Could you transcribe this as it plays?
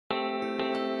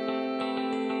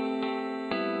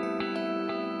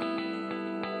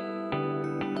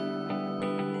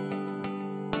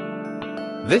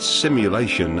This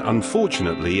simulation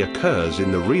unfortunately occurs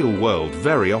in the real world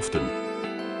very often.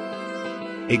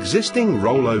 Existing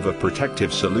rollover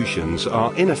protective solutions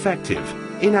are ineffective,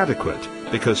 inadequate,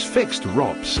 because fixed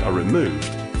ROPs are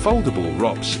removed. Foldable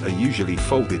ROPs are usually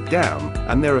folded down,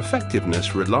 and their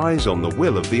effectiveness relies on the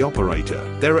will of the operator.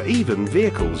 There are even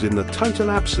vehicles in the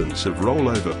total absence of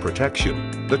rollover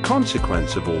protection. The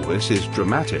consequence of all this is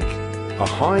dramatic: a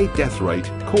high death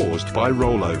rate caused by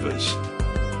rollovers.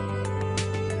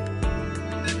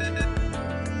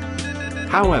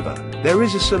 However, there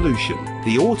is a solution: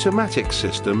 the automatic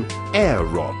system air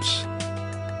ROPs.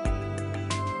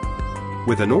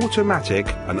 With an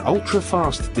automatic and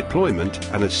ultra-fast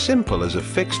deployment and as simple as a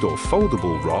fixed or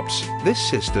foldable ROPs, this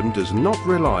system does not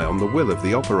rely on the will of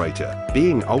the operator.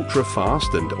 Being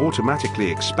ultra-fast and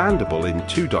automatically expandable in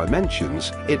 2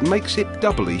 dimensions, it makes it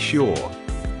doubly sure,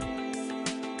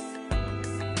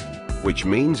 which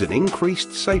means an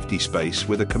increased safety space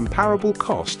with a comparable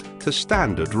cost to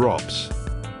standard ROPs.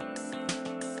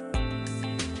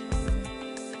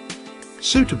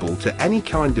 Suitable to any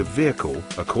kind of vehicle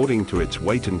according to its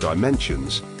weight and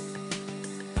dimensions,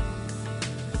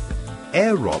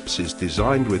 Air ROPs is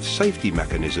designed with safety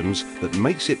mechanisms that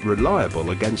makes it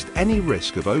reliable against any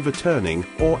risk of overturning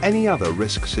or any other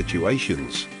risk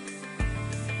situations.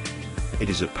 It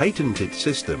is a patented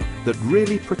system that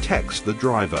really protects the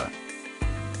driver.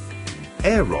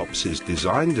 Air ROPs is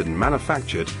designed and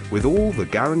manufactured with all the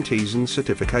guarantees and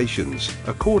certifications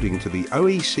according to the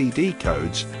OECD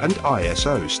codes and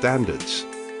ISO standards.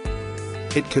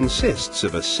 It consists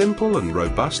of a simple and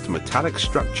robust metallic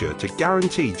structure to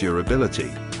guarantee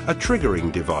durability, a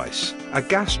triggering device, a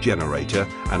gas generator,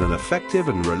 and an effective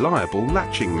and reliable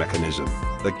latching mechanism.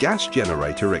 The gas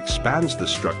generator expands the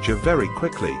structure very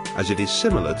quickly, as it is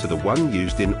similar to the one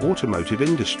used in automotive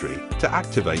industry to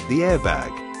activate the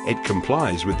airbag. It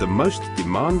complies with the most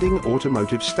demanding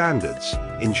automotive standards,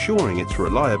 ensuring its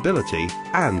reliability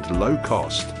and low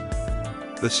cost.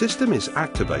 The system is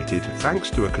activated thanks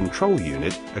to a control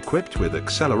unit equipped with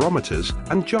accelerometers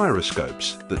and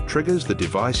gyroscopes that triggers the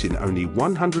device in only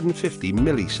 150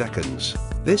 milliseconds.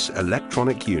 This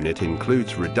electronic unit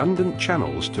includes redundant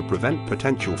channels to prevent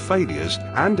potential failures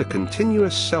and a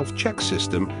continuous self-check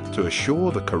system to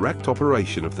assure the correct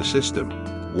operation of the system,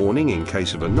 warning in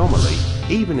case of anomaly,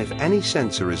 even if any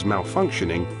sensor is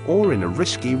malfunctioning or in a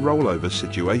risky rollover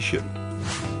situation.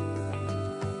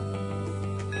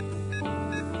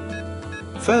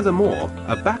 Furthermore,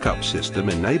 a backup system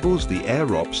enables the Air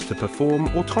ROPs to perform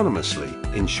autonomously,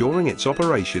 ensuring its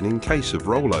operation in case of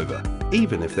rollover,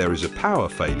 even if there is a power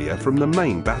failure from the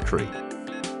main battery.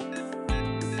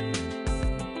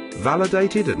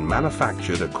 Validated and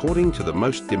manufactured according to the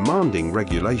most demanding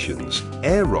regulations,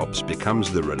 Air ROPs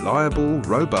becomes the reliable,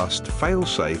 robust,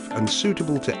 fail-safe and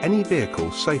suitable to any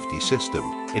vehicle safety system.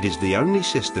 It is the only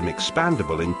system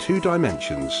expandable in 2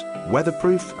 dimensions,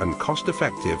 weatherproof and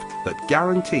cost-effective, that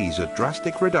guarantees a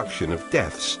drastic reduction of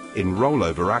deaths in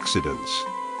rollover accidents.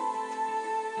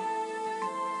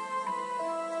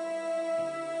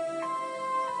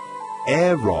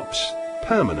 Air ROPs,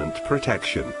 permanent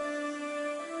protection.